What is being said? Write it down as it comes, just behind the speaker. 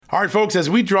All right, folks, as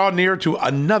we draw near to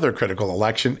another critical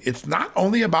election, it's not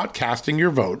only about casting your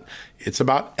vote, it's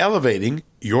about elevating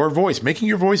your voice, making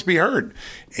your voice be heard.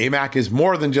 AMAC is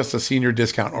more than just a senior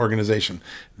discount organization.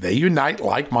 They unite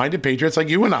like-minded patriots like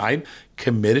you and I,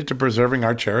 committed to preserving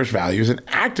our cherished values and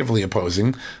actively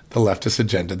opposing the leftist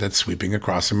agenda that's sweeping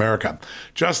across America.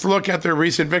 Just look at their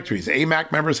recent victories.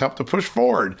 AMAC members helped to push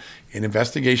forward an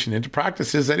investigation into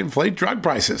practices that inflate drug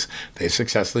prices. They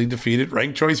successfully defeated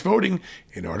ranked choice voting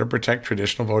in order to protect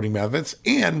traditional voting methods,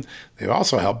 and they've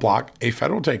also helped block a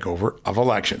federal takeover of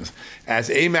elections. As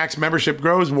AMAC's membership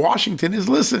grows, Washington is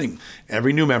listening.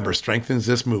 Every new member strengthens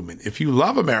this movement. If you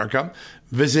love America,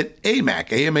 visit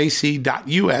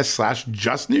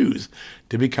amac.us/justnews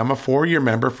to become a 4-year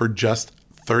member for just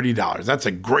 $30. That's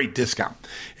a great discount.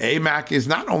 AMAC is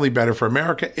not only better for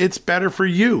America, it's better for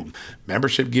you.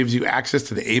 Membership gives you access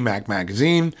to the AMAC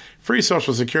magazine, free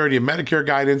Social Security and Medicare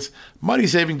guidance,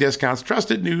 money-saving discounts,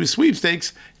 trusted news,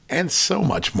 sweepstakes, and so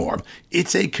much more.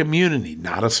 It's a community,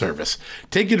 not a service.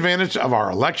 Take advantage of our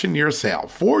election year sale,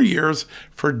 4 years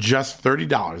for just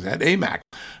 $30 at AMAC.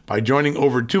 By joining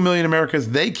over 2 million Americans,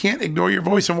 they can't ignore your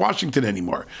voice in Washington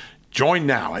anymore. Join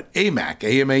now at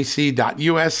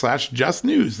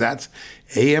amac.us/justnews. That's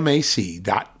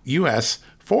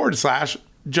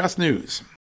amac.us/justnews.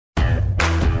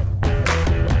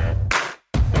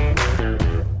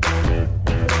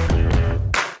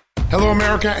 Hello,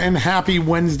 America, and happy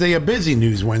Wednesday, a busy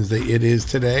news Wednesday it is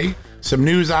today. Some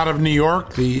news out of New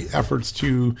York. The efforts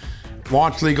to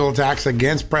launch legal attacks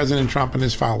against President Trump and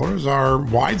his followers are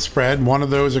widespread. One of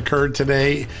those occurred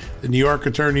today. The New York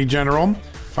Attorney General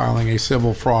filing a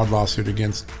civil fraud lawsuit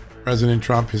against President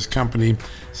Trump, his company,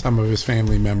 some of his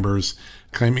family members,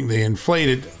 claiming they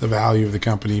inflated the value of the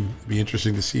company. It'd be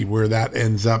interesting to see where that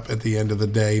ends up at the end of the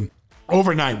day.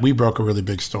 Overnight, we broke a really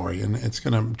big story, and it's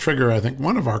going to trigger, I think,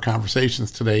 one of our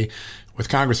conversations today with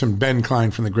Congressman Ben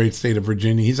Cline from the great state of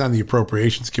Virginia. He's on the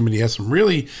Appropriations Committee. He has some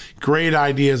really great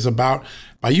ideas about,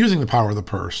 by using the power of the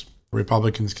purse,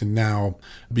 Republicans can now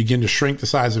begin to shrink the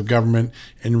size of government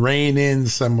and rein in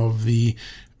some of the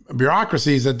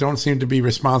bureaucracies that don't seem to be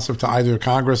responsive to either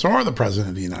Congress or the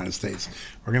President of the United States.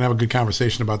 We're going to have a good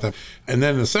conversation about that. And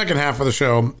then in the second half of the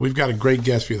show, we've got a great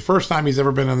guest for you. The first time he's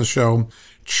ever been on the show,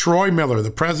 Troy Miller, the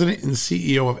president and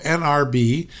CEO of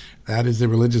NRB. That is the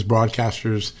Religious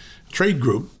Broadcasters Trade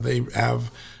Group. They have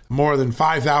more than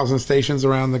 5,000 stations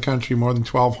around the country, more than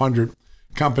 1,200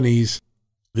 companies.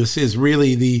 This is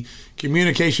really the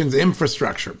communications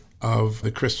infrastructure of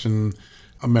the Christian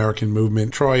American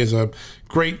movement. Troy is a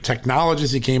great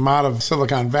technologist. He came out of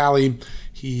Silicon Valley.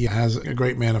 He has a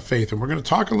great man of faith. And we're going to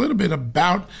talk a little bit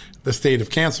about the state of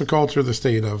cancel culture, the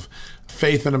state of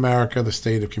faith in America, the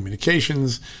state of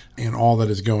communications, and all that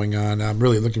is going on. I'm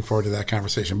really looking forward to that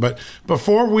conversation. But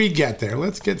before we get there,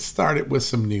 let's get started with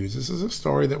some news. This is a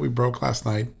story that we broke last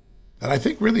night that I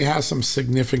think really has some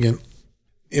significant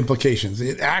implications.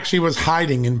 It actually was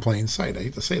hiding in plain sight. I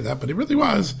hate to say that, but it really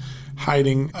was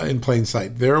hiding in plain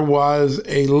sight. There was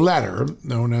a letter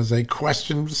known as a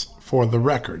questions for the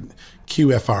record.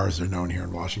 QFRs are known here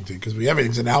in Washington because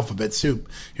everything's an alphabet soup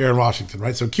here in Washington,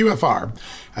 right? So QFR,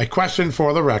 a question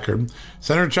for the record.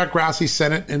 Senator Chuck Grassley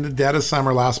sent it in the dead of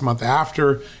summer last month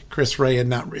after Chris Wray had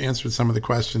not answered some of the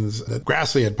questions that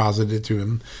Grassley had posited to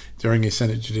him during a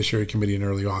Senate Judiciary Committee in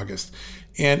early August.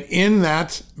 And in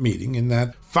that meeting, in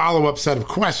that follow-up set of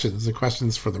questions, the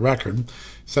questions for the record,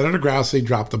 Senator Grassley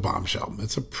dropped a bombshell.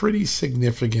 It's a pretty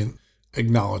significant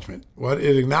acknowledgement. What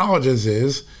it acknowledges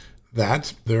is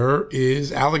that there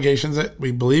is allegations that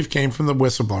we believe came from the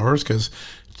whistleblowers, because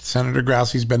Senator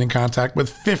Grassley's been in contact with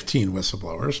 15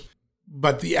 whistleblowers.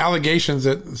 But the allegations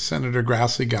that Senator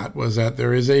Grassley got was that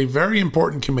there is a very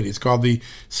important committee. It's called the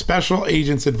Special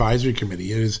Agents Advisory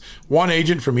Committee. It is one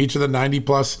agent from each of the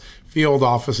 90-plus field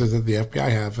offices that the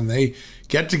FBI have, and they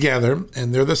get together,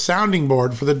 and they're the sounding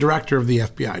board for the director of the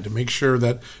FBI to make sure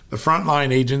that the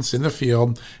frontline agents in the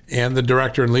field and the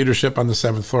director and leadership on the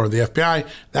 7th floor of the FBI,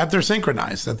 that they're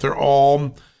synchronized, that they're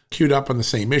all queued up on the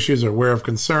same issues, are aware of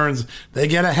concerns. They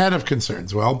get ahead of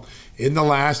concerns. Well, in the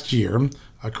last year,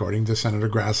 according to Senator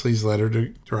Grassley's letter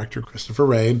to Director Christopher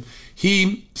Wray,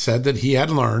 he said that he had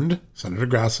learned, Senator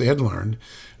Grassley had learned,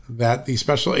 that the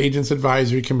Special Agents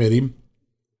Advisory Committee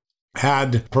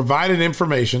had provided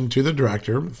information to the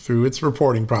director through its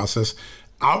reporting process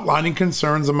outlining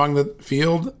concerns among the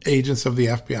field agents of the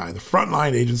FBI, the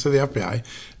frontline agents of the FBI,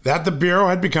 that the Bureau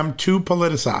had become too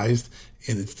politicized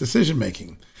in its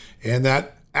decision-making. And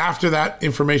that after that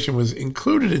information was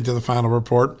included into the final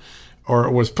report, or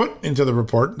was put into the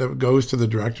report that goes to the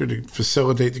director to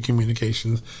facilitate the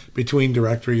communications between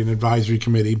directory and advisory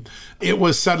committee, it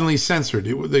was suddenly censored.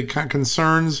 The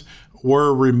concerns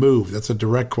were removed. That's a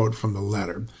direct quote from the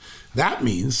letter. That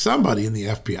means somebody in the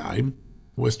FBI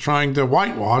was trying to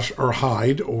whitewash or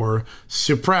hide or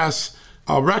suppress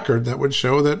a record that would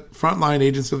show that frontline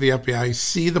agents of the FBI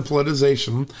see the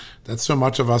politicization that so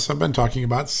much of us have been talking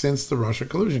about since the Russia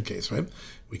collusion case, right?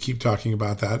 We keep talking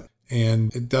about that,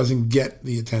 and it doesn't get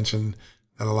the attention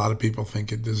that a lot of people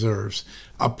think it deserves.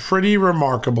 A pretty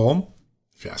remarkable,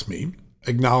 if you ask me,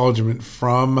 acknowledgement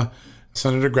from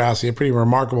Senator Grassley, a pretty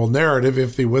remarkable narrative.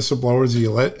 If the whistleblowers,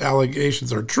 the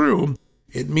allegations are true,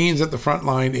 it means that the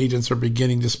frontline agents are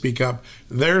beginning to speak up.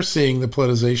 They're seeing the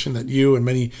politicization that you and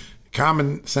many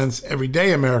common sense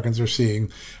everyday Americans are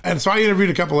seeing. And so I interviewed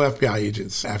a couple of FBI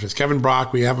agents after this. Kevin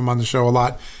Brock, we have him on the show a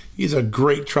lot. He's a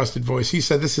great trusted voice. He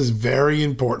said this is very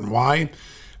important. Why?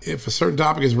 If a certain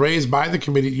topic is raised by the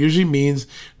committee, it usually means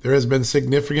there has been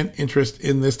significant interest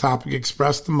in this topic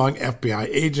expressed among FBI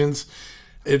agents.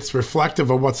 It's reflective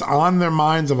of what's on their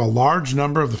minds of a large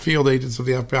number of the field agents of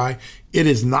the FBI. It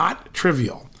is not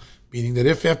trivial, meaning that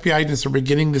if FBI agents are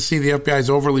beginning to see the FBI as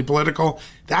overly political,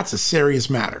 that's a serious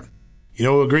matter. You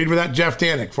know who agreed with that? Jeff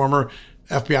Danik, former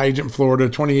FBI agent in Florida,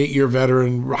 28-year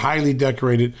veteran, highly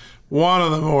decorated, one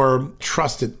of the more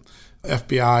trusted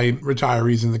FBI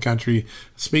retirees in the country,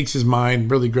 speaks his mind,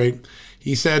 really great.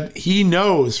 He said he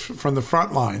knows from the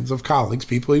front lines of colleagues,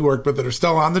 people he worked with that are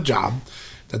still on the job,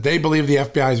 that they believe the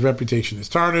FBI's reputation is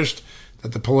tarnished,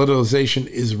 that the politicization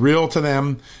is real to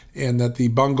them, and that the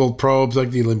bungled probes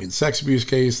like the Olympian sex abuse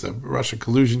case, the Russia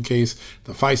collusion case,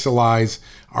 the FISA lies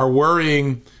are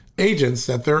worrying agents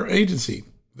that their agency,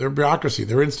 their bureaucracy,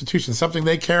 their institution, something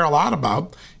they care a lot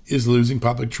about, is losing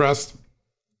public trust.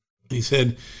 He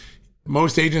said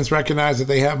most agents recognize that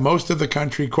they have most of the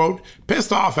country, quote,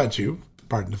 pissed off at you,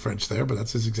 pardon the French there, but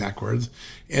that's his exact words,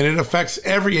 and it affects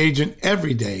every agent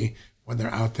every day when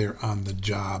they're out there on the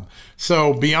job.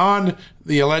 So beyond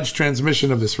the alleged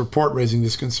transmission of this report raising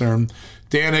this concern,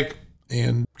 Danik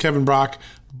and Kevin Brock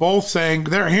both saying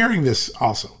they're hearing this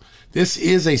also. This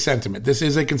is a sentiment. This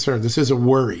is a concern. This is a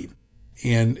worry.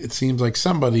 And it seems like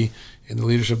somebody in the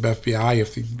leadership of FBI,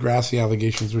 if the Grassley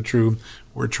allegations were true,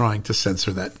 were trying to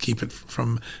censor that, keep it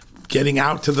from getting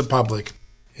out to the public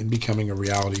and becoming a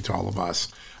reality to all of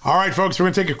us. All right, folks, we're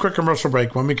going to take a quick commercial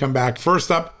break. When we come back, first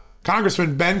up,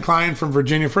 Congressman Ben Cline from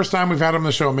Virginia. First time we've had him on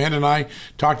the show. Amanda and I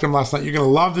talked to him last night. You're going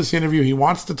to love this interview. He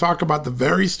wants to talk about the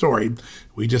very story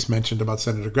we just mentioned about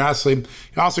Senator Grassley.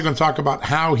 He's also going to talk about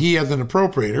how he, as an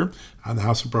appropriator on the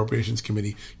House Appropriations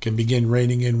Committee, can begin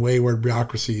reining in wayward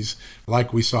bureaucracies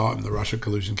like we saw in the Russia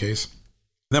collusion case.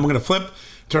 Then we're going to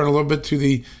turn a little bit to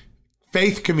the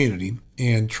faith community,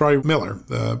 and Troy Miller,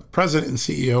 the president and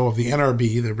CEO of the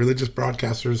NRB, the Religious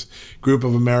Broadcasters Group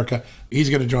of America. He's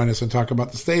going to join us and talk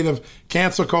about the state of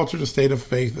cancel culture, the state of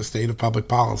faith, the state of public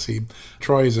policy.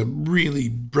 Troy is a really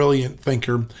brilliant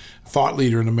thinker, thought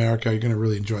leader in America. You're going to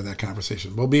really enjoy that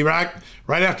conversation. We'll be back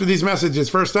right after these messages.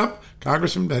 First up,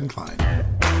 Congressman Ben Cline.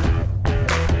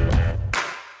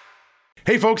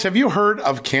 Hey folks, have you heard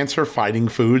of cancer-fighting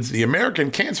foods? The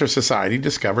American Cancer Society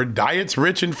discovered diets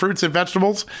rich in fruits and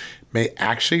vegetables may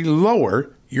actually lower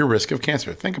your risk of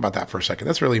cancer. Think about that for a second.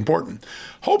 That's really important.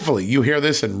 Hopefully you hear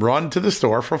this and run to the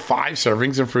store for 5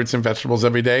 servings of fruits and vegetables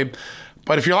every day.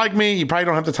 But if you're like me, you probably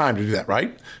don't have the time to do that,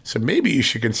 right? So maybe you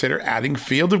should consider adding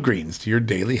Field of Greens to your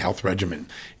daily health regimen.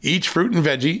 Each fruit and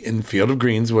veggie in Field of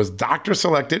Greens was doctor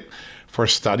selected for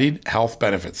studied health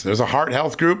benefits. There's a heart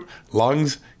health group,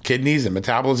 lungs, kidneys, and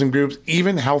metabolism groups,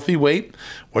 even healthy weight.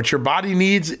 What your body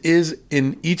needs is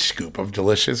in each scoop of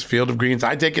delicious Field of Greens.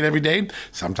 I take it every day.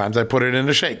 Sometimes I put it in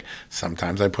a shake.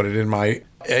 Sometimes I put it in my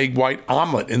egg white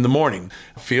omelet in the morning.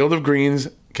 Field of Greens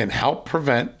can help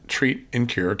prevent, treat, and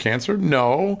cure cancer?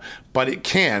 No, but it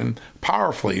can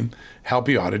powerfully help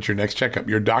you out at your next checkup.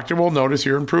 Your doctor will notice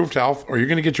your improved health, or you're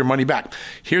going to get your money back.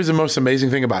 Here's the most amazing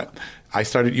thing about it. I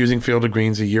started using Field of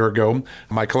Greens a year ago.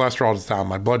 My cholesterol is down,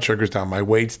 my blood sugar's down, my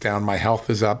weight's down, my health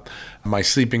is up, my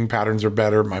sleeping patterns are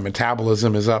better, my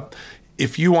metabolism is up.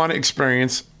 If you want to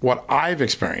experience what I've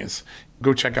experienced,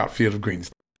 go check out Field of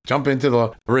Greens. Jump into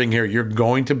the ring here. You're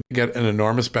going to get an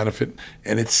enormous benefit,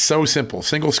 and it's so simple.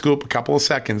 Single scoop, a couple of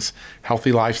seconds,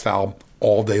 healthy lifestyle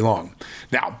all day long.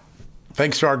 Now,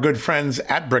 thanks to our good friends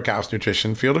at Brickhouse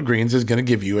Nutrition, Field of Greens is going to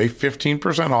give you a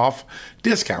 15% off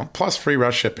discount plus free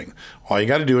rush shipping. All you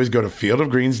got to do is go to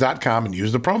fieldofgreens.com and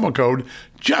use the promo code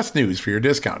JUSTNEWS for your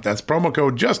discount. That's promo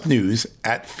code JUSTNEWS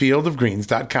at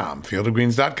fieldofgreens.com.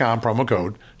 Fieldofgreens.com, promo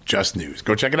code JUSTNEWS.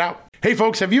 Go check it out. Hey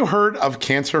folks, have you heard of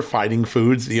cancer-fighting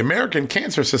foods? The American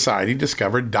Cancer Society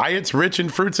discovered diets rich in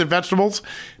fruits and vegetables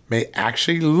may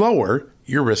actually lower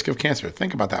your risk of cancer.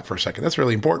 Think about that for a second. That's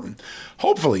really important.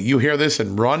 Hopefully you hear this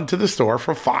and run to the store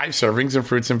for 5 servings of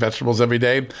fruits and vegetables every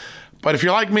day. But if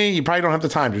you're like me, you probably don't have the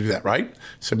time to do that, right?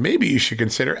 So maybe you should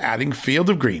consider adding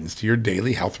Field of Greens to your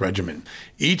daily health regimen.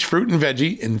 Each fruit and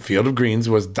veggie in Field of Greens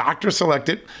was doctor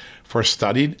selected for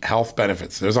studied health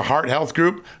benefits. There's a heart health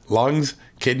group, lungs,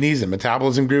 kidneys, and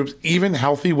metabolism groups, even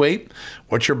healthy weight.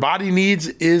 What your body needs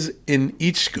is in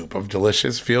each scoop of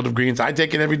delicious Field of Greens. I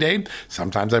take it every day.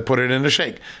 Sometimes I put it in a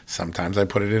shake. Sometimes I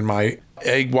put it in my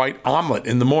egg white omelet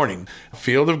in the morning.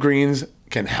 Field of Greens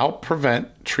can help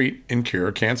prevent, treat, and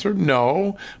cure cancer?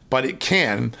 No, but it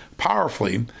can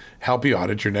powerfully help you out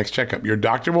at your next checkup. Your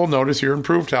doctor will notice your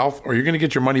improved health, or you're going to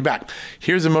get your money back.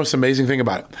 Here's the most amazing thing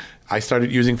about it. I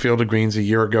started using Field of Greens a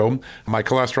year ago. My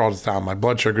cholesterol is down, my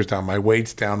blood sugar's down, my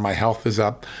weight's down, my health is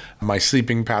up, my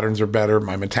sleeping patterns are better,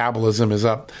 my metabolism is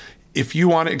up. If you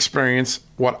want to experience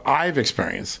what I've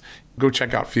experienced, go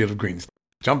check out Field of Greens.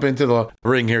 Jump into the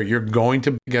ring here. You're going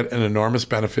to get an enormous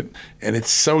benefit, and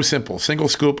it's so simple. Single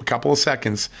scoop, a couple of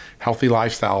seconds, healthy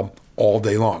lifestyle all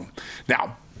day long.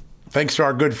 Now, thanks to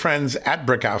our good friends at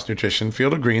Brickhouse Nutrition,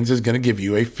 Field of Greens is going to give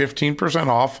you a 15%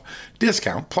 off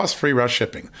discount plus free rush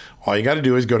shipping. All you got to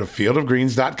do is go to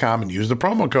fieldofgreens.com and use the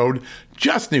promo code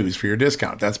JUSTNEWS for your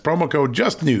discount. That's promo code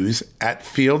JUSTNEWS at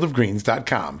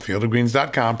fieldofgreens.com.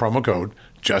 Fieldofgreens.com, promo code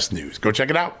JUSTNEWS. Go check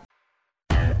it out.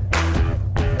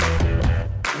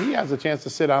 He has a chance to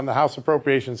sit on the House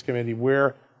Appropriations Committee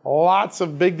where lots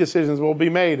of big decisions will be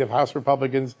made if House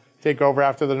Republicans take over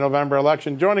after the November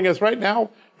election. Joining us right now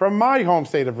from my home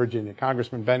state of Virginia,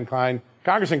 Congressman Ben Cline.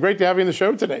 Congressman, great to have you on the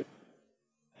show today.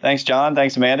 Thanks, John.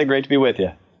 Thanks, Amanda. Great to be with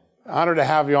you. Honored to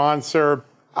have you on, sir.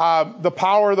 The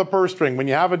power of the purse string. When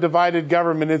you have a divided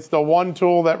government, it's the one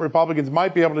tool that Republicans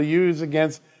might be able to use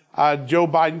against Joe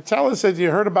Biden. Tell us, as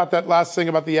you heard about that last thing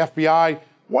about the FBI,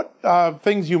 what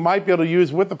things you might be able to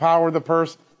use with the power of the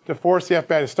purse to force the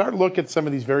FBI to start look at some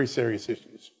of these very serious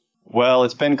issues? Well,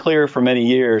 it's been clear for many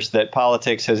years that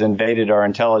politics has invaded our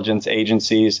intelligence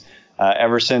agencies.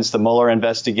 Ever since the Mueller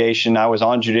investigation, I was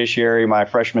on Judiciary my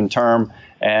freshman term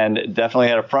and definitely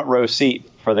had a front row seat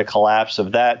for the collapse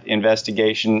of that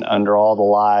investigation under all the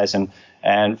lies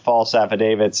and false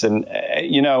affidavits. And,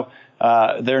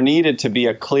 there needed to be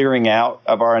a clearing out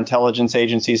of our intelligence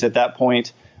agencies at that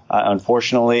point.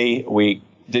 Unfortunately, we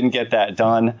didn't get that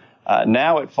done.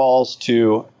 Now it falls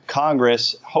to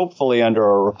Congress, hopefully under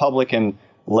a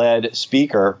Republican-led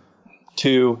speaker,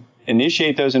 to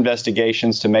initiate those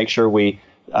investigations to make sure we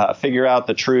figure out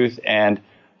the truth and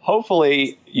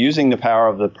hopefully, using the power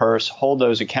of the purse, hold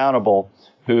those accountable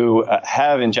who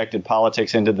have injected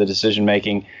politics into the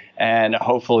decision-making and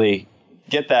hopefully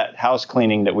get that house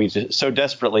cleaning that we so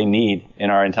desperately need in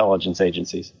our intelligence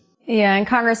agencies. Yeah, and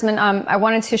Congressman, I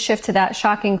wanted to shift to that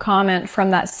shocking comment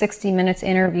from that 60 Minutes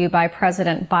interview by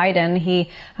President Biden. He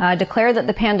declared that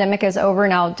the pandemic is over.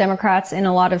 Now, Democrats in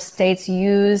a lot of states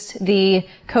used the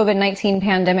COVID-19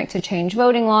 pandemic to change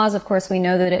voting laws. Of course, we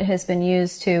know that it has been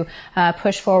used to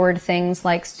push forward things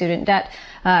like student debt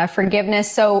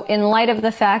forgiveness. So in light of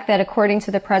the fact that, according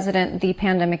to the president, the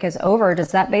pandemic is over,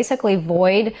 does that basically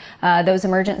void those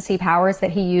emergency powers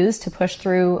that he used to push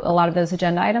through a lot of those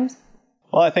agenda items?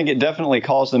 Well, I think it definitely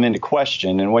calls them into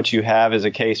question. And what you have is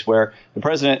a case where the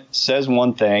president says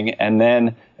one thing and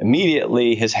then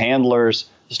immediately his handlers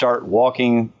start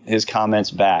walking his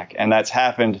comments back. And that's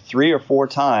happened 3 or 4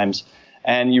 times.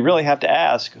 And you really have to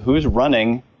ask who's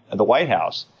running the White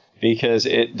House, because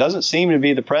it doesn't seem to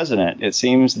be the president. It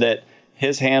seems that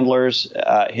his handlers,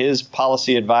 his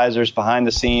policy advisors behind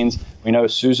the scenes, we know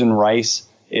Susan Rice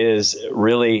is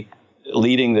really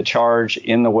leading the charge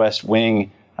in the West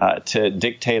Wing to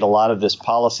dictate a lot of this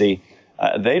policy.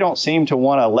 They don't seem to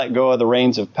want to let go of the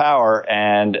reins of power.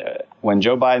 And when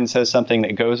Joe Biden says something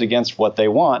that goes against what they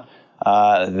want,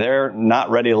 they're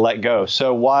not ready to let go.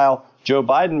 So while Joe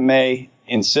Biden may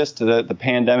insist that the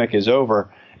pandemic is over,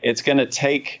 it's going to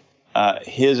take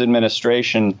his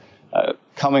administration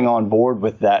coming on board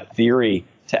with that theory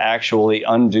to actually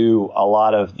undo a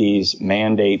lot of these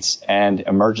mandates and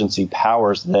emergency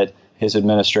powers that his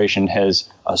administration has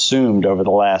assumed over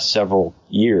the last several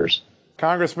years.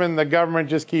 Congressman, the government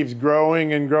just keeps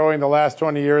growing and growing. The last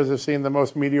 20 years have seen the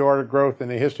most meteoric growth in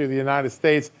the history of the United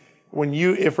States.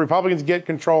 If Republicans get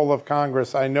control of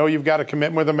Congress, I know you've got a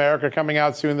Commitment with America coming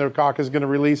out soon, their caucus is going to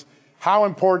release. How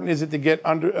important is it to get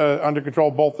under control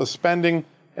both the spending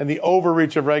and the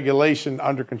overreach of regulation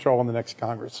under control in the next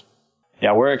Congress?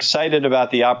 Yeah, we're excited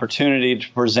about the opportunity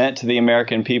to present to the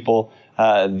American people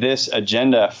this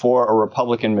agenda for a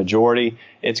Republican majority.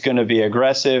 It's going to be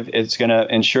aggressive. It's going to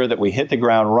ensure that we hit the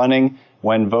ground running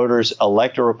when voters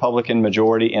elect a Republican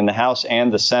majority in the House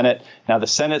and the Senate. Now, the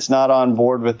Senate's not on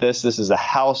board with this. This is a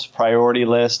House priority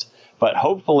list. But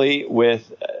hopefully,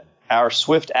 with our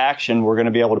swift action, we're going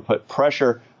to be able to put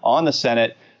pressure on the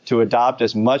Senate to adopt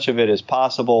as much of it as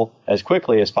possible, as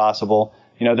quickly as possible.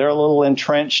 You know, they're a little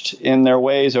entrenched in their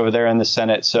ways over there in the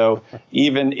Senate. So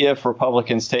even if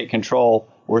Republicans take control,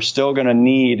 we're still going to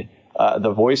need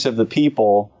the voice of the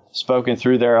people spoken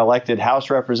through their elected House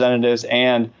representatives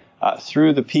and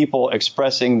through the people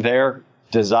expressing their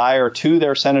desire to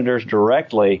their senators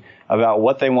directly about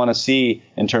what they want to see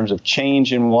in terms of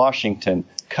change in Washington,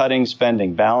 cutting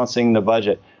spending, balancing the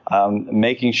budget,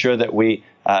 making sure that we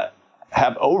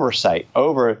have oversight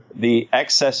over the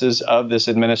excesses of this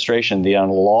administration, the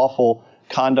unlawful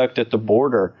conduct at the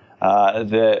border,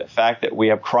 the fact that we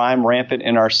have crime rampant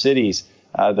in our cities,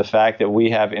 the fact that we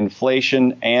have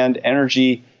inflation and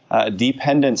energy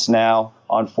dependence now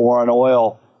on foreign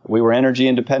oil. We were energy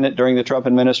independent during the Trump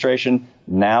administration.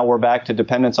 Now we're back to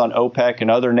dependence on OPEC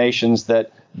and other nations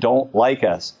that don't like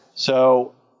us.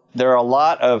 So there are a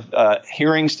lot of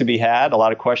hearings to be had, a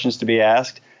lot of questions to be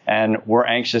asked, and we're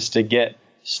anxious to get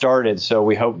started. So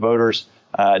we hope voters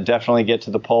definitely get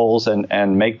to the polls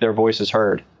and make their voices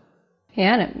heard.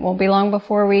 Yeah, and it won't be long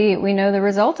before we know the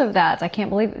result of that. I can't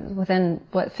believe it, within,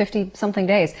 50-something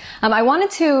days. I wanted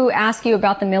to ask you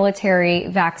about the military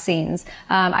vaccines.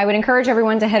 I would encourage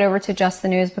everyone to head over to Just the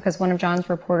News because one of John's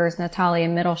reporters, Natalia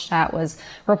Mittelstadt, was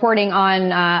reporting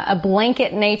on a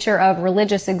blanket nature of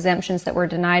religious exemptions that were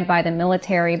denied by the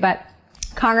military. But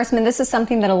Congressman, this is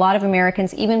something that a lot of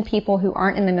Americans, even people who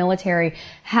aren't in the military,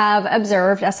 have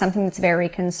observed as something that's very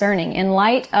concerning. In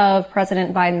light of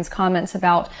President Biden's comments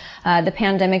about the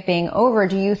pandemic being over,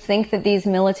 do you think that these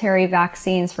military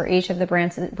vaccines for each of the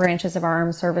branches of our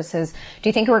armed services, do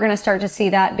you think we're going to start to see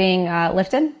that being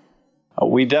lifted?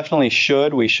 We definitely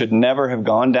should. We should never have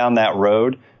gone down that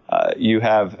road. You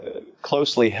have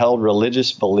closely held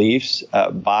religious beliefs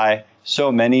by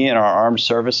so many in our armed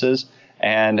services.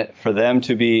 And for them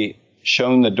to be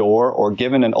shown the door or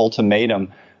given an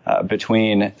ultimatum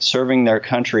between serving their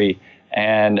country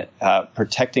and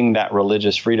protecting that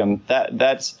religious freedom,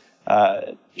 that's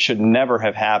should never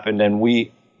have happened. And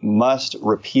we must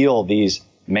repeal these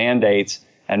mandates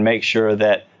and make sure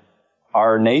that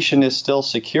our nation is still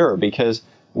secure, because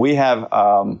we have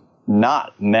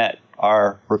not met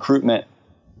our recruitment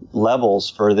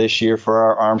levels for this year for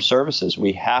our armed services.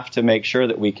 We have to make sure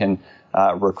that we can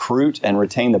recruit and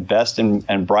retain the best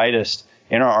and brightest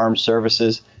in our armed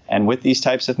services. And with these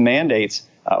types of mandates,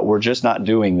 we're just not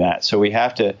doing that. So we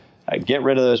have to get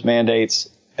rid of those mandates,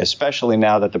 especially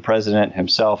now that the president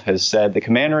himself has said, the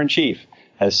commander in chief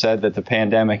has said that the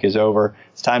pandemic is over.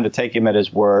 It's time to take him at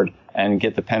his word and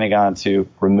get the Pentagon to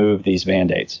remove these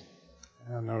mandates.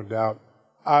 Yeah, no doubt.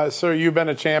 Sir, you've been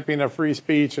a champion of free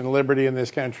speech and liberty in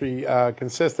this country,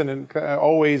 consistent and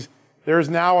always. There's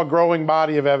now a growing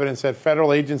body of evidence that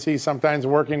federal agencies, sometimes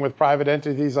working with private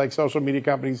entities like social media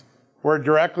companies, were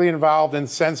directly involved in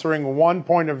censoring one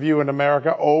point of view in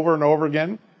America over and over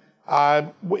again.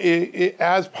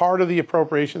 As part of the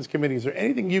Appropriations Committee, is there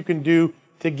anything you can do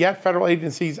to get federal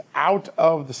agencies out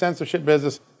of the censorship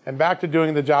business and back to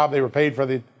doing the job they were paid for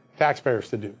the taxpayers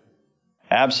to do?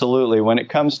 Absolutely. When it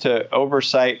comes to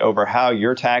oversight over how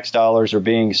your tax dollars are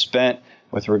being spent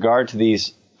with regard to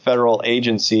these federal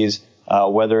agencies,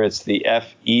 whether it's the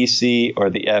FEC or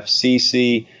the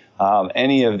FCC,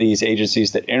 any of these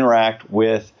agencies that interact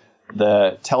with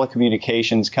the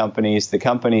telecommunications companies, the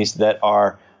companies that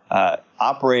are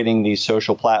operating these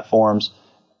social platforms,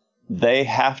 they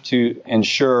have to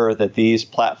ensure that these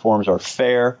platforms are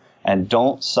fair and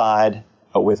don't side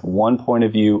with one point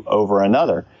of view over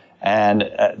another. And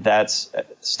that's a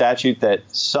statute that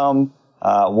some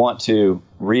want to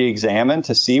re-examine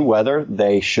to see whether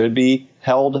they should be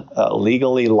held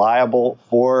legally liable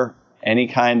for any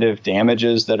kind of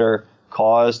damages that are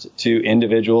caused to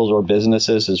individuals or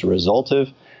businesses as a result of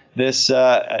this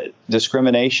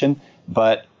discrimination.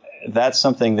 But that's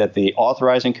something that the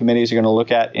authorizing committees are going to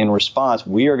look at. In response,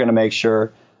 we are going to make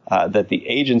sure that the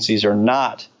agencies are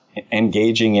not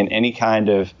engaging in any kind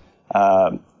of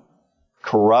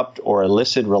corrupt or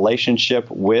illicit relationship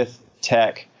with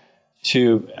tech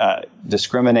to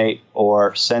discriminate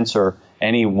or censor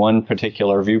any one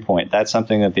particular viewpoint. That's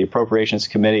something that the Appropriations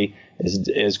Committee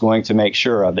is going to make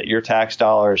sure of, that your tax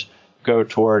dollars go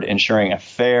toward ensuring a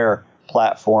fair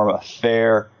platform, a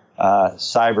fair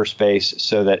cyberspace,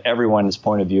 so that everyone's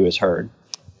point of view is heard.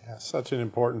 Yeah, Such an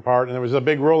important part. And there was a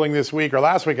big ruling this week, or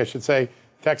last week, I should say.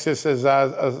 Texas has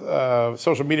a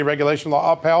social media regulation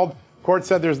law upheld. Court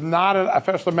said there's not a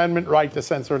First Amendment right to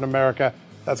censor in America.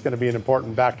 That's going to be an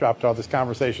important backdrop to all this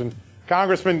conversation.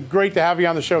 Congressman, great to have you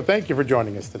on the show. Thank you for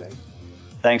joining us today.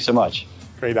 Thanks so much.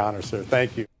 Great honor, sir.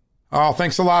 Thank you. Oh,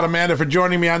 thanks a lot, Amanda, for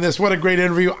joining me on this. What a great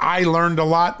interview. I learned a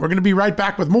lot. We're going to be right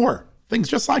back with more things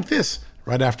just like this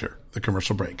right after the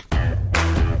commercial break.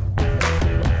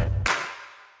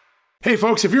 Hey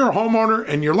folks, if you're a homeowner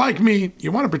and you're like me,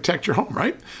 you want to protect your home,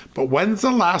 right? But when's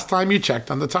the last time you checked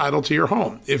on the title to your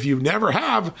home? If you never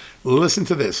have, listen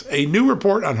to this. A new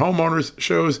report on homeowners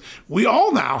shows we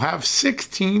all now have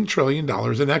 $16 trillion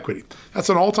in equity. That's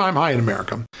an all-time high in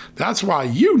America. That's why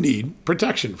you need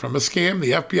protection from a scam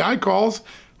the FBI calls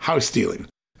house stealing.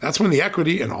 That's when the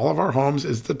equity in all of our homes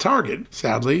is the target,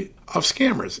 sadly, of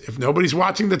scammers. If nobody's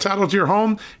watching the title to your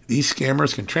home, these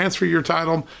scammers can transfer your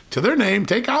title to their name,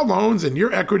 take out loans, and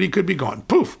your equity could be gone.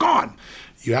 Poof, gone.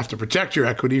 You have to protect your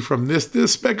equity from this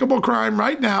despicable crime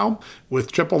right now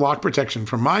with triple lock protection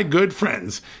from my good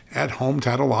friends at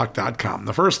HomeTitleLock.com.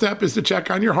 The first step is to check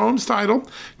on your home's title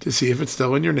to see if it's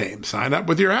still in your name. Sign up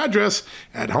with your address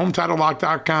at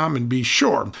HomeTitleLock.com and be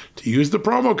sure to use the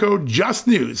promo code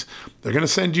JUSTNEWS. They're going to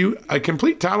send you a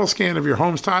complete title scan of your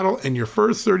home's title and your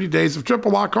first 30 days of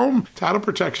triple lock home title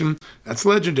protection. That's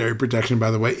legendary protection, by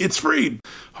the way. It's free.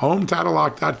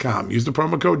 HomeTitleLock.com. Use the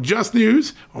promo code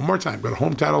JUSTNEWS. One more time, go to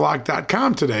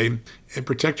HomeTitleLock.com today and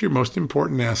protect your most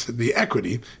important asset, the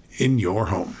equity in your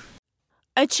home.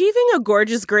 Achieving a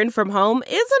gorgeous grin from home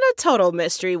isn't a total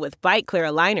mystery with Byte Clear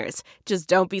aligners. Just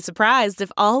don't be surprised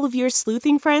if all of your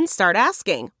sleuthing friends start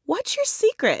asking, "What's your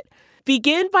secret?"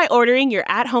 Begin by ordering your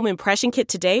at-home impression kit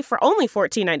today for only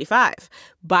 $14.95.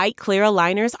 Byte Clear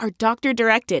aligners are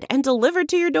doctor-directed and delivered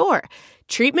to your door.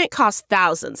 Treatment costs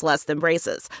thousands less than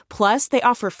braces. Plus, they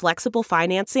offer flexible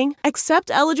financing, accept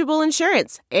eligible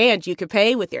insurance, and you can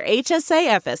pay with your HSA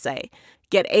FSA.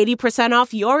 Get 80%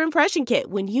 off your impression kit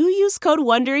when you use code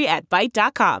WONDERY at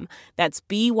Byte.com. That's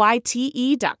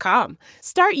BYTE.com.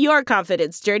 Start your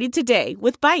confidence journey today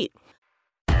with Byte.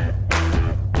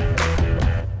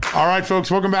 All right, folks,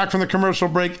 welcome back from the commercial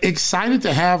break. Excited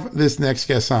to have this next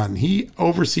guest on. He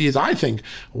oversees, I think,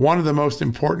 one of the most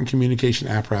important communication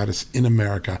apparatus in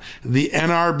America, the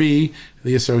NRB,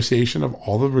 the Association of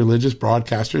all the religious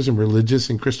broadcasters and religious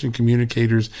and Christian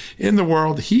communicators in the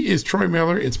world. He is Troy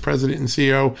Miller, its president and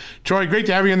CEO. Troy, great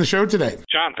to have you on the show today.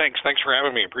 John, thanks. Thanks for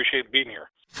having me. Appreciate being here.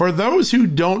 For those who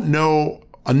don't know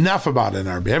enough about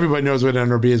NRB, everybody knows what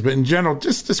NRB is, but in general,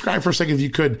 just describe for a second, if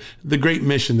you could, the great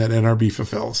mission that NRB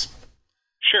fulfills.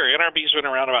 Sure. NRB's been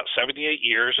around about 78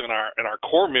 years, and our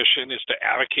core mission is to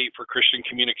advocate for Christian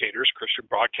communicators, Christian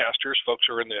broadcasters, folks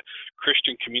who are in the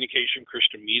Christian communication,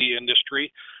 Christian media industry.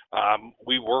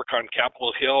 We work on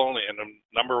Capitol Hill and a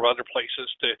number of other places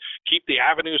to keep the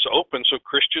avenues open so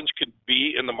Christians could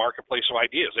be in the marketplace of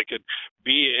ideas. They could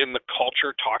be in the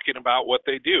culture talking about what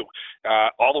they do,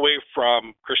 all the way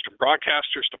from Christian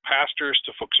broadcasters to pastors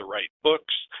to folks who write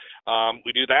books.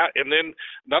 We do that. And then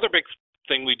another big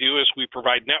thing we do is we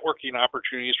provide networking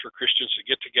opportunities for Christians to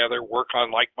get together, work on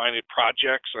like-minded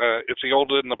projects. It's the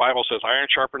old in the Bible says, iron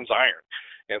sharpens iron.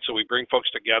 And so we bring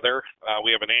folks together.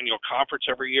 We have an annual conference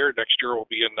every year. Next year we'll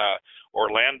be in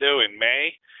Orlando in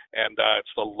May, and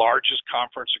it's the largest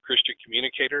conference of Christian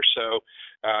communicators. So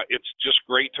it's just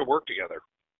great to work together.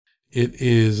 It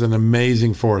is an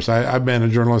amazing force. I've been a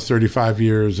journalist 35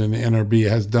 years, and NRB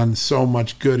has done so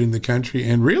much good in the country.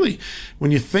 And really,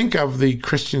 when you think of the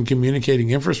Christian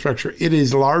communicating infrastructure, it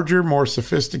is larger, more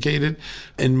sophisticated,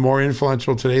 and more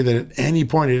influential today than at any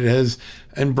point. It has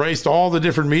embraced all the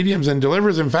different mediums and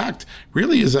delivers, in fact,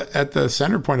 really is at the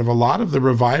center point of a lot of the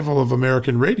revival of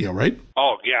American radio, right?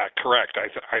 Oh, yeah, correct.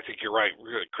 I think you're right.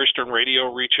 Christian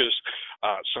radio reaches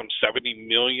some 70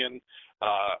 million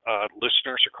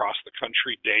listeners across the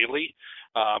country daily,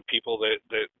 people that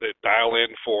dial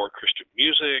in for Christian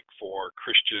music, for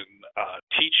Christian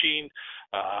teaching.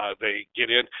 They get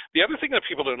in. The other thing that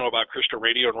people don't know about Christian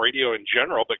radio and radio in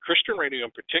general, but Christian radio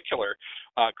in particular,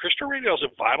 Christian radio is a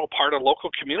vital part of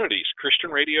local communities. Christian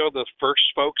radio, the first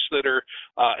folks that are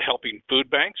helping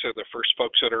food banks, are the first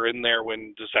folks that are in there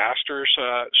when disasters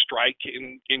strike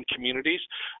in communities.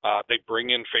 They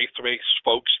bring in faith-based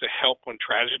folks to help when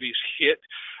tragedies hit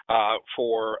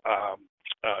for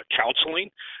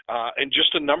counseling, and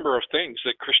just a number of things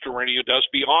that Christian radio does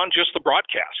beyond just the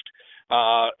broadcast.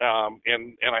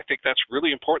 And I think that's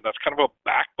really important. That's kind of a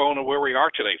backbone of where we are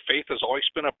today. Faith has always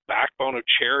been a backbone of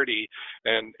charity,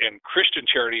 and Christian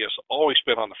charity has always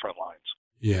been on the front lines.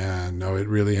 Yeah, no, it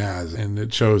really has. And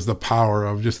it shows the power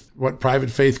of just what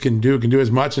private faith can do. It can do as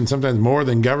much and sometimes more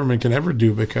than government can ever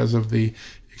do because of the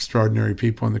extraordinary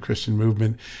people in the Christian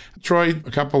movement. Troy,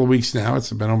 a couple of weeks now,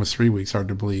 it's been almost 3 weeks, hard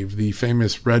to believe, the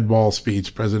famous Red Wall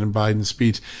speech, President Biden's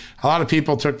speech. A lot of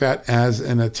people took that as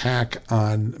an attack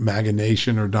on MAGA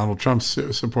Nation or Donald Trump's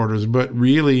supporters. But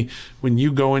really, when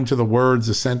you go into the words,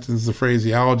 the sentence, the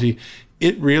phraseology,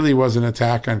 it really was an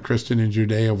attack on Christian and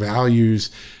Judeo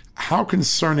values. How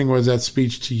concerning was that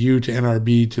speech to you, to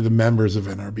NRB, to the members of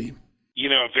NRB?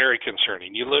 Very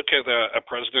concerning. You look at a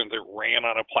president that ran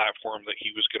on a platform that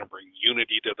he was going to bring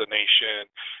unity to the nation.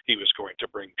 He was going to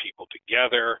bring people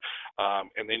together.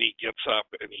 And then he gets up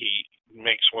and he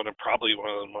makes probably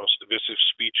one of the most divisive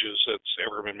speeches that's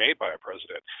ever been made by a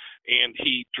president. And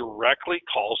he directly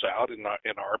calls out, in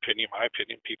our opinion, my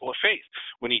opinion, people of faith.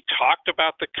 When he talked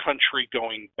about the country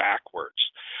going backwards,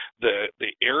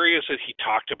 the areas that he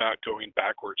talked about going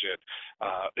backwards in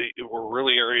were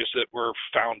really areas that were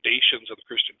foundations of the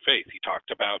Christian faith. He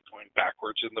talked about going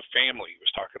backwards in the family. He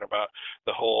was talking about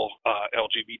the whole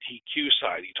LGBTQ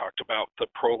side. He talked about the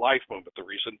pro-life movement, the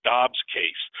recent Dobbs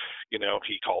case.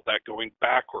 He called that going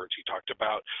backwards. He talked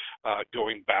about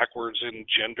going backwards in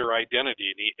gender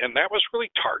identity, and that was really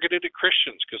targeted at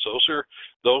Christians because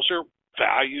those are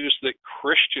values that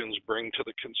Christians bring to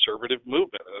the conservative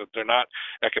movement. They're not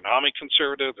economic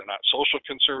conservative. They're not social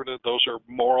conservative. Those are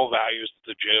moral values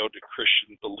that the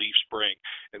Judeo-Christian beliefs bring.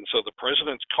 And so the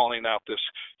president's calling out this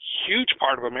huge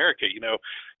part of America.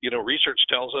 Research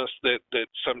tells us that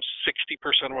some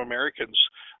 60% of Americans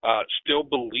still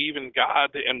believe in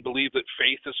God and believe that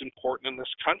faith is important in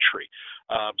this country.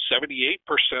 78%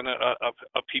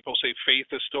 of people say faith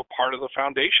is still part of the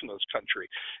foundation of this country.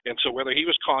 And so whether he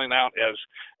was calling out as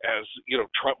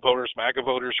Trump voters, MAGA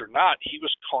voters or not, he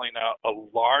was calling out a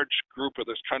large group of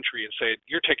this country and saying,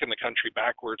 you're taking the country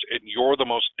backwards and you're the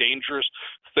most dangerous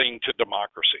thing to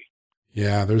democracy.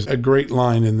 Yeah, there's a great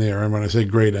line in there. And when I say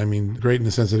great, I mean great in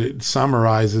the sense that it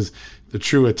summarizes the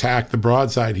true attack, the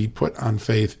broadside he put on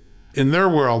faith. In their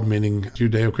world, meaning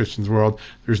Judeo-Christians' world,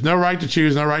 there's no right to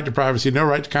choose, no right to privacy, no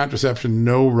right to contraception,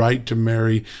 no right to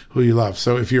marry who you love.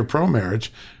 So if you're pro-marriage,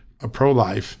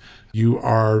 pro-life, you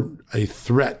are a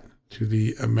threat to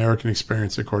the American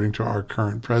experience, according to our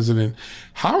current president.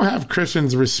 How have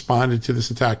Christians responded to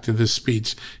this attack, to this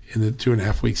speech in the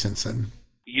 2.5 weeks since then?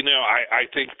 I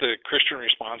think the Christian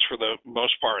response for the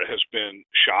most part has been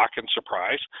shock and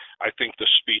surprise. I think the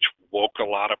speech woke a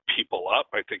lot of people up.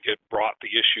 I think it brought the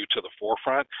issue to the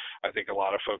forefront. I think a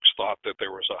lot of folks thought that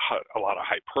there was a lot of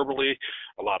hyperbole,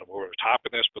 a lot of over the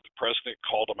topness, but the president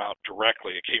called them out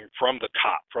directly. It came from the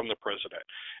top, from the president.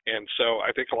 And so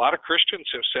I think a lot of Christians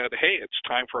have said, hey, it's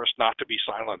time for us not to be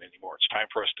silent anymore. It's time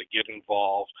for us to get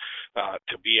involved,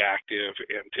 to be active,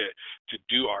 and to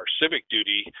do our civic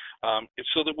duty,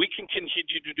 so that we can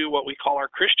continue to do what we call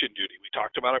our Christian duty. We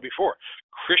talked about it before.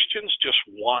 Christians just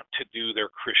want to do their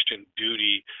Christian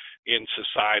duty in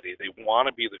society. They want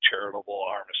to be the charitable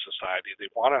arm of society. They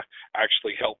want to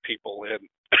actually help people in,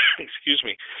 excuse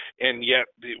me, and yet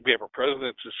we have a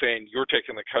president that's saying you're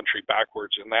taking the country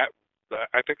backwards, and that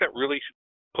I think that really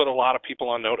put a lot of people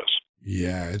on notice.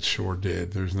 Yeah, it sure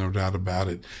did. There's no doubt about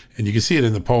it. And you can see it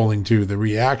in the polling, too. The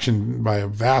reaction by a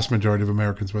vast majority of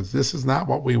Americans was, this is not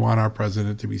what we want our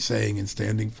president to be saying and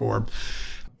standing for.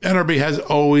 NRB has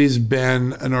always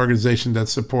been an organization that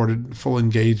supported full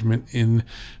engagement in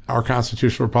our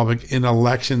constitutional republic in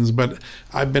elections. But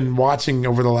I've been watching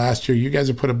over the last year, you guys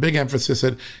have put a big emphasis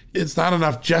that it's not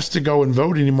enough just to go and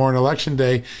vote anymore on election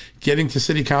day. Getting to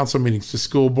city council meetings, to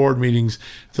school board meetings,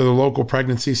 to the local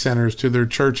pregnancy centers, to their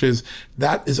churches.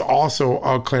 That is also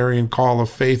a clarion call of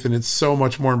faith. And it's so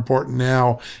much more important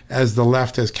now as the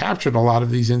left has captured a lot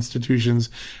of these institutions.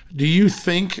 Do you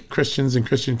think Christians and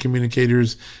Christian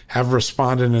communicators have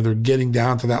responded and they're getting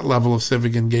down to that level of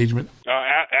civic engagement?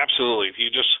 Absolutely. If you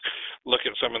just look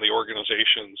at some of the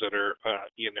organizations that are,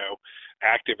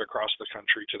 active across the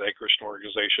country today, Christian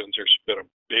organizations, there's been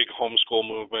a big homeschool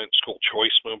movement, school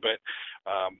choice movement.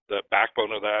 The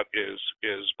backbone of that is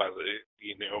by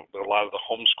a lot of the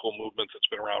homeschool movement that's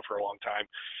been around for a long time.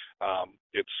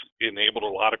 It's enabled a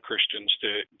lot of Christians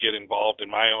to get involved. In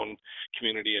my own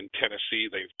community in Tennessee,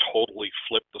 they've totally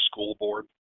flipped the school board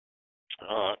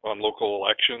on local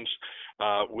elections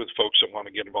with folks that want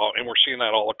to get involved. And we're seeing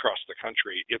that all across the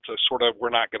country. It's a sort of,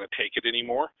 we're not going to take it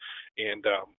anymore. And,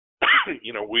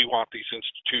 we want these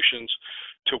institutions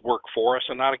to work for us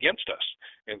and not against us.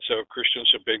 And so Christians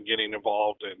have been getting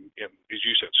involved in, as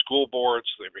you said, school boards.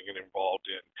 They've been getting involved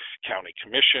in county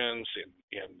commissions,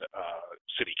 in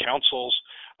city councils.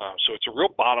 So it's a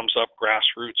real bottoms-up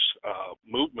grassroots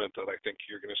movement that I think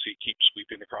you're going to see keep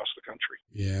sweeping across the country.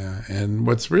 Yeah, and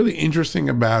what's really interesting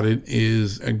about it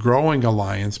is a growing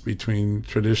alliance between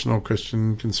traditional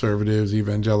Christian conservatives,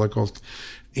 evangelicals,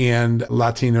 and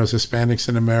Latinos, Hispanics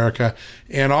in America.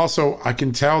 And also, I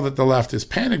can tell that the left is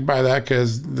panicked by that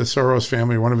because the Soros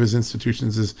family, one of his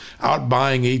institutions, is out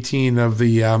buying 18 of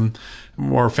the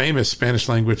more famous Spanish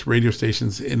language radio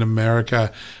stations in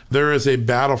America. There is a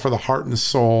battle for the heart and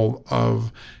soul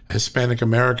of Hispanic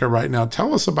America right now.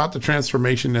 Tell us about the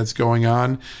transformation that's going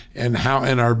on and how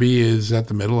NRB is at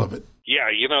the middle of it. Yeah,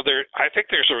 I think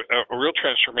there's a real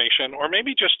transformation, or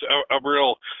maybe just a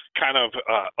real kind of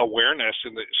awareness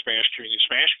in the Spanish community.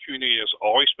 The Spanish community has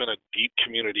always been a deep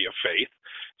community of faith.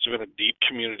 It's been a deep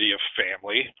community of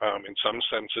family. In some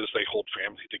senses, they hold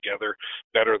family together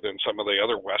better than some of the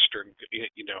other Western,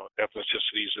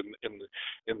 ethnicities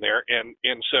in there.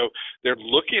 And so they're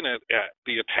looking at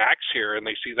the attacks here, and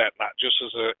they see that not just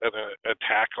as an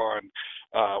attack on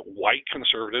white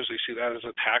conservatives. They see that as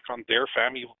an attack on their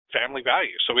family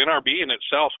values. So NRB in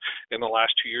itself, in the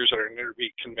last 2 years at our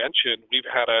NRB convention, we've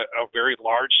had a very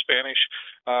large Spanish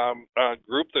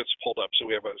group that's pulled up. So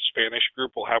we have a Spanish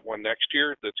group. We'll have one next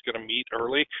year that's going to meet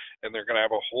early, and they're going to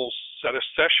have a whole set of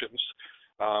sessions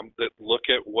that look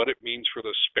at what it means for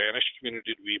the Spanish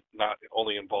community to be not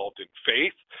only involved in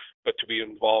faith, but to be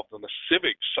involved on the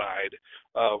civic side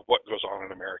of what goes on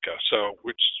in America. So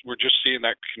we're just seeing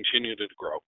that continue to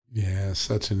grow. Yeah,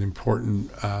 such an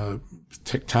important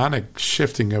tectonic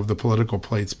shifting of the political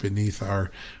plates beneath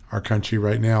our country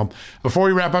right now. Before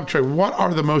we wrap up, Troy, what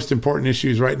are the most important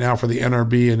issues right now for the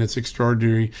NRB and its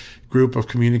extraordinary group of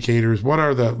communicators? What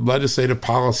are the legislative,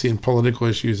 policy, and political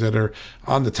issues that are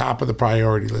on the top of the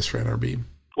priority list for NRB?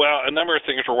 Well, a number of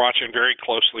things. We're watching very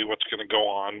closely what's going to go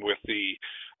on with the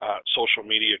social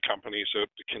media companies that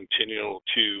continue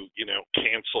to,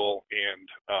 cancel and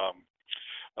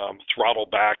throttle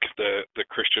back the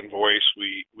Christian voice.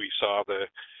 We saw the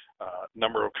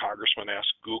number of congressmen ask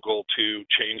Google to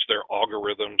change their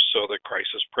algorithms so that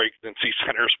crisis pregnancy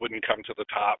centers wouldn't come to the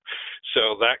top.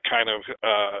 So that kind of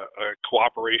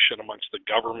cooperation amongst the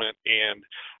government and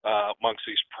amongst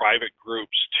these private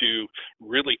groups to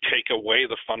really take away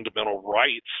the fundamental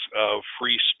rights of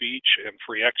free speech and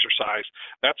free exercise,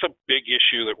 that's a big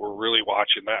issue that we're really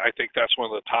watching. I think that's one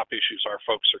of the top issues our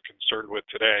folks are concerned with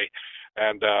today,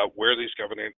 and where these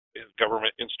government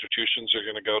institutions are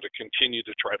going to go to continue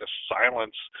to try to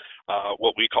silence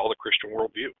what we call the Christian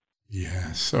worldview.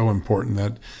 Yeah, so important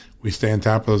that we stay on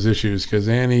top of those issues, because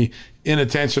any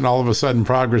inattention, all of a sudden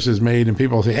progress is made and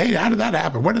people say, hey, how did that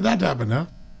happen? When did that happen? No?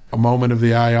 A moment of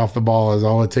the eye off the ball is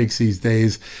all it takes these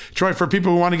days. Troy, for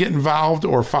people who want to get involved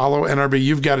or follow NRB,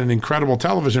 you've got an incredible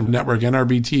television network,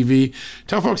 NRB TV.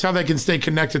 Tell folks how they can stay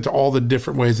connected to all the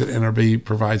different ways that NRB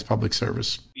provides public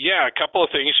service. Yeah, a couple of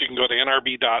things. You can go to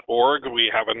nrb.org.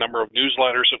 We have a number of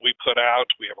newsletters that we put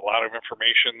out. We have a lot of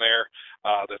information there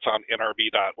that's on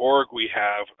nrb.org. We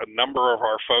have a number of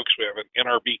our folks. We have an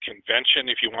NRB convention.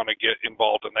 If you want to get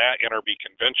involved in that,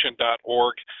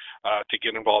 nrbconvention.org. To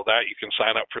get involved in that, you can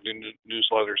sign up for the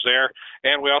newsletters there.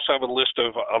 And we also have a list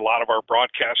of a lot of our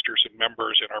broadcasters and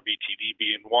members, NRB TV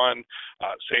being one,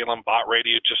 Salem Bot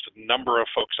Radio, just a number of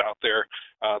folks out there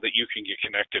that you can get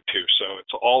connected to. So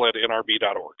it's all at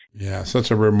nrb.org. Yeah,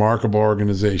 such a remarkable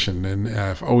organization, and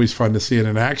always fun to see it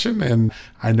in action. And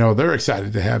I know they're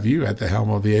excited to have you at the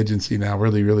helm of the agency now.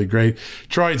 Really, really great.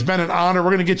 Troy, it's been an honor. We're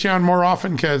going to get you on more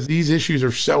often because these issues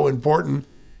are so important.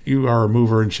 You are a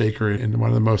mover and shaker in one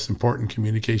of the most important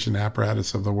communication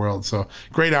apparatus of the world. So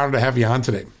great honor to have you on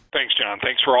today. Thanks, John.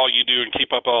 Thanks for all you do, and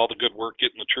keep up all the good work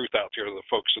getting the truth out there to the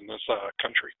folks in this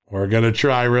country. We're going to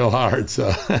try real hard.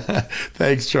 So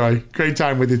thanks, Troy. Great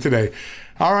time with you today.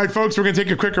 All right, folks, we're going to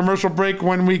take a quick commercial break.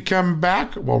 When we come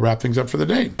back, we'll wrap things up for the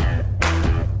day.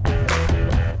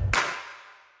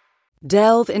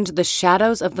 Delve into the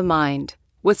shadows of the mind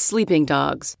with Sleeping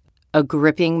Dogs, a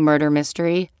gripping murder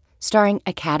mystery starring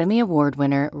Academy Award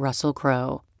winner Russell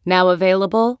Crowe. Now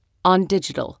available on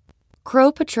digital.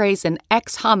 Crowe portrays an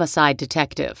ex-homicide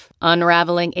detective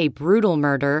unraveling a brutal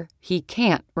murder he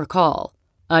can't recall.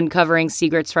 Uncovering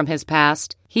secrets from his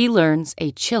past, he learns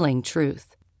a chilling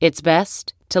truth. It's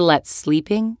best to let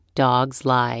sleeping dogs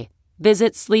lie.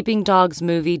 Visit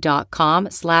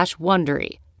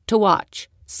sleepingdogsmovie.com/Wondery to watch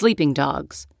Sleeping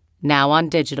Dogs, now on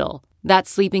digital.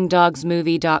 That's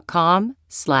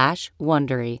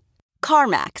sleepingdogsmovie.com/Wondery.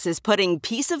 CarMax is putting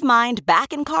peace of mind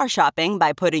back in car shopping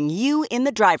by putting you in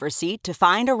the driver's seat to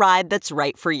find a ride that's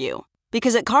right for you.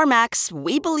 Because at CarMax,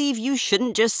 we believe you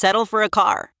shouldn't just settle for a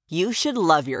car. You should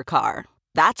love your car.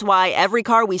 That's why every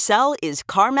car we sell is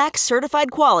CarMax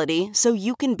certified quality, so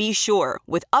you can be sure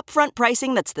with upfront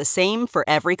pricing that's the same for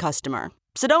every customer.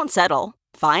 So don't settle.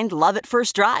 Find love at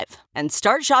first drive and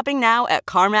start shopping now at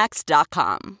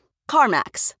CarMax.com.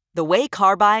 CarMax, the way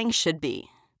car buying should be.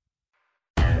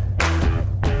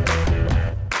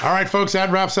 All right, folks,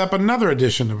 that wraps up another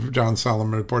edition of John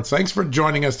Solomon Reports. Thanks for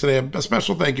joining us today. A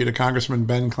special thank you to Congressman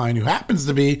Ben Cline, who happens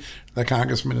to be the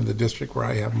congressman in the district where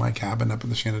I have my cabin up in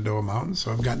the Shenandoah Mountains.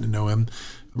 So I've gotten to know him.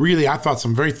 Really, I thought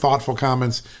some very thoughtful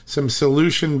comments, some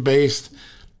solution-based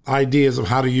ideas of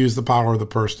how to use the power of the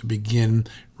purse to begin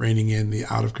reining in the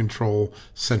out-of-control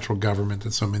central government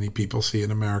that so many people see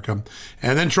in America.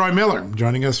 And then Troy Miller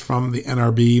joining us from the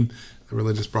NRB, the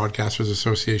Religious Broadcasters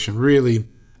Association. Really,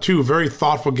 two very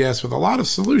thoughtful guests with a lot of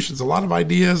solutions, a lot of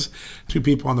ideas, two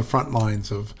people on the front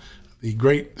lines of the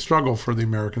great struggle for the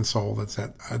American soul that's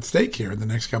at stake here in the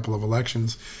next couple of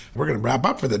elections. We're going to wrap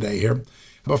up for the day here.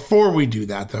 Before we do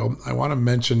that, though, I want to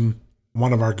mention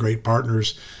one of our great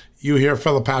partners. You hear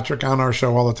Philip Patrick on our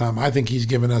show all the time. I think he's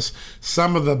given us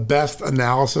some of the best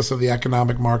analysis of the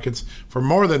economic markets for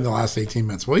more than the last 18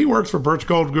 months. Well, he works for Birch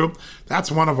Gold Group.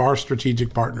 That's one of our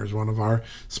strategic partners, one of our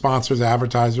sponsors,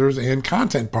 advertisers, and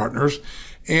content partners.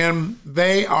 And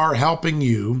they are helping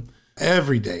you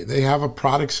every day. They have a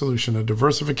product solution, a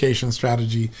diversification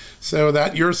strategy, so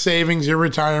that your savings, your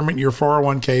retirement, your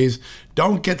 401ks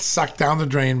don't get sucked down the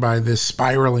drain by this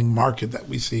spiraling market that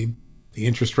we see. The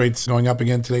interest rates going up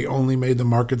again today only made the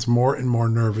markets more and more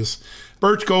nervous.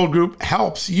 Birch Gold Group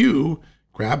helps you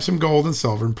grab some gold and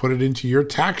silver and put it into your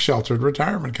tax-sheltered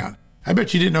retirement account. I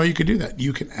bet you didn't know you could do that.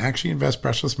 You can actually invest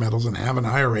precious metals and have an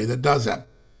IRA that does that.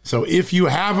 So if you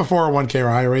have a 401k or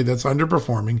IRA that's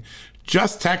underperforming,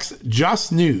 just text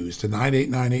Just News to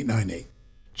 989898.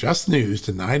 Just News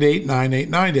to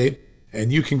 989898,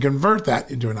 and you can convert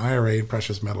that into an IRA in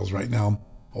precious metals right now.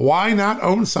 Why not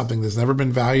own something that's never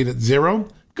been valued at zero?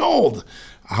 Gold.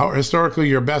 Historically,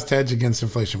 your best hedge against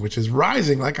inflation, which is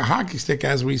rising like a hockey stick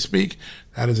as we speak.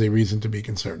 That is a reason to be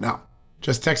concerned. Now,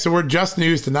 just text the word Just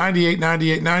News to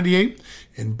 989898,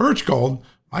 and Birch Gold,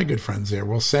 my good friends there,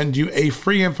 will send you a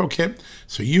free info kit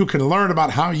so you can learn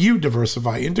about how you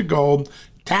diversify into gold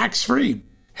tax-free.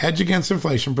 Hedge against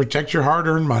inflation, protect your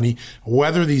hard-earned money,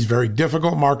 weather these very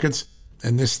difficult markets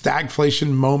and this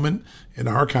stagflation moment in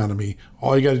our economy.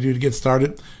 All you got to do to get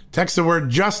started, text the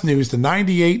word Just News to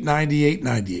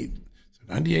 989898. So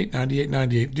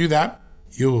 989898. Do that.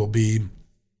 You will be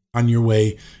on your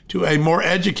way to a more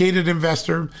educated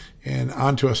investor and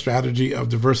onto a strategy of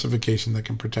diversification that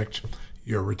can protect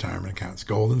your retirement accounts.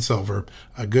 Gold and silver,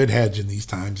 a good hedge in these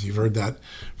times. You've heard that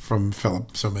from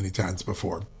Philip so many times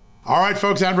before. All right,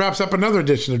 folks, that wraps up another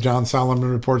edition of John Solomon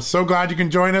Reports. So glad you can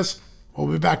join us. We'll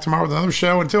be back tomorrow with another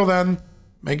show. Until then,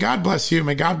 may God bless you.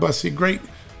 May God bless the great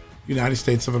United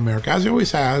States of America, as he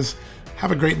always has.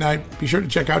 Have a great night. Be sure to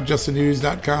check out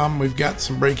justthenews.com. We've got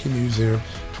some breaking news here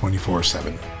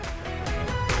 24/7.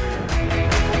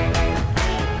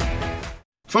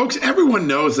 Folks, everyone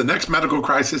knows the next medical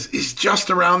crisis is just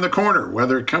around the corner,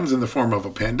 whether it comes in the form of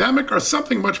a pandemic or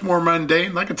something much more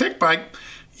mundane like a tick bite.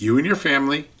 You and your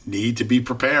family need to be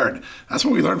prepared. That's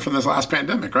what we learned from this last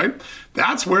pandemic, right?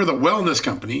 That's where the Wellness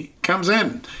Company comes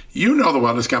in. You know the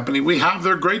Wellness Company. We have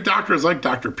their great doctors like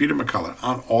Dr. Peter McCullough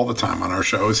on all the time on our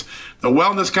shows. The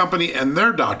Wellness Company and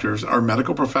their doctors are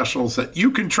medical professionals that you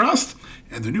can trust,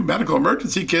 and the new medical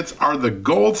emergency kits are the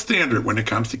gold standard when it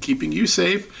comes to keeping you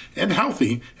safe and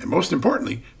healthy, and most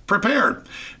importantly, prepared.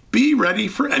 Be ready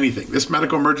for anything. This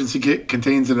medical emergency kit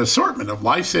contains an assortment of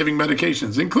life-saving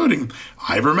medications, including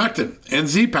ivermectin and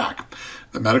Z-Pak.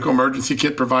 The medical emergency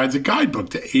kit provides a guidebook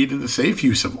to aid in the safe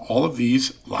use of all of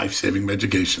these life-saving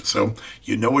medications, so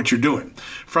you know what you're doing.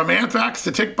 From anthrax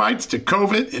to tick bites to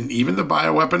COVID and even the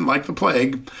bioweapon like the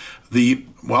plague, the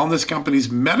Wellness Company's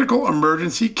medical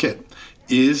emergency kit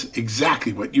is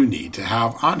exactly what you need to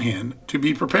have on hand to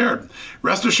be prepared.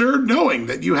 Rest assured knowing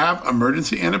that you have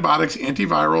emergency antibiotics,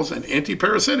 antivirals, and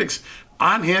antiparasitics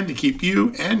on hand to keep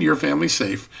you and your family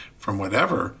safe from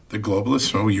whatever the globalists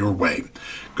throw your way.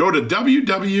 Go to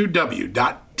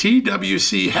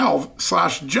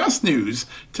www.twchealth.com/justnews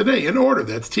today and order.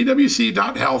 That's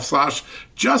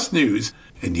twc.health/justnews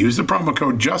and use the promo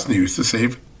code JUSTNEWS to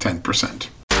save 10%.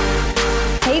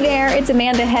 Hey there, it's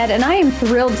Amanda Head, and I am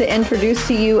thrilled to introduce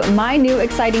to you my new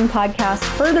exciting podcast,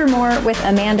 Furthermore with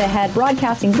Amanda Head,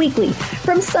 broadcasting weekly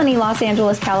from sunny Los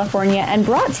Angeles, California, and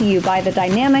brought to you by the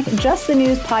dynamic Just the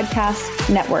News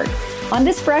Podcast Network. On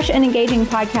this fresh and engaging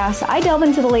podcast, I delve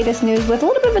into the latest news with a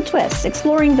little bit of a twist,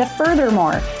 exploring the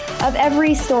furthermore of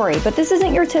every story. But this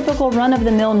isn't your typical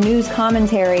run-of-the-mill news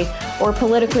commentary or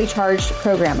politically charged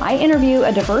program. I interview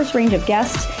a diverse range of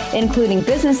guests, including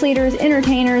business leaders,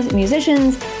 entertainers,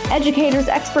 musicians, educators,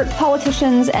 experts,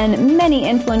 politicians, and many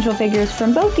influential figures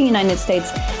from both the United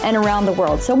States and around the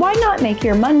world. So why not make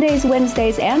your Mondays,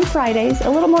 Wednesdays, and Fridays a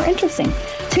little more interesting?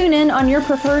 Tune in on your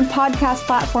preferred podcast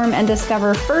platform and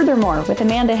discover Furthermore with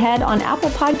Amanda Head on Apple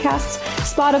Podcasts,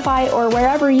 Spotify, or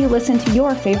wherever you listen to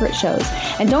your favorite shows.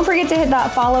 And don't forget to hit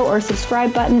that follow or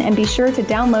subscribe button and be sure to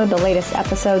download the latest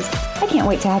episodes. I can't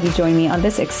wait to have you join me on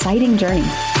this exciting journey.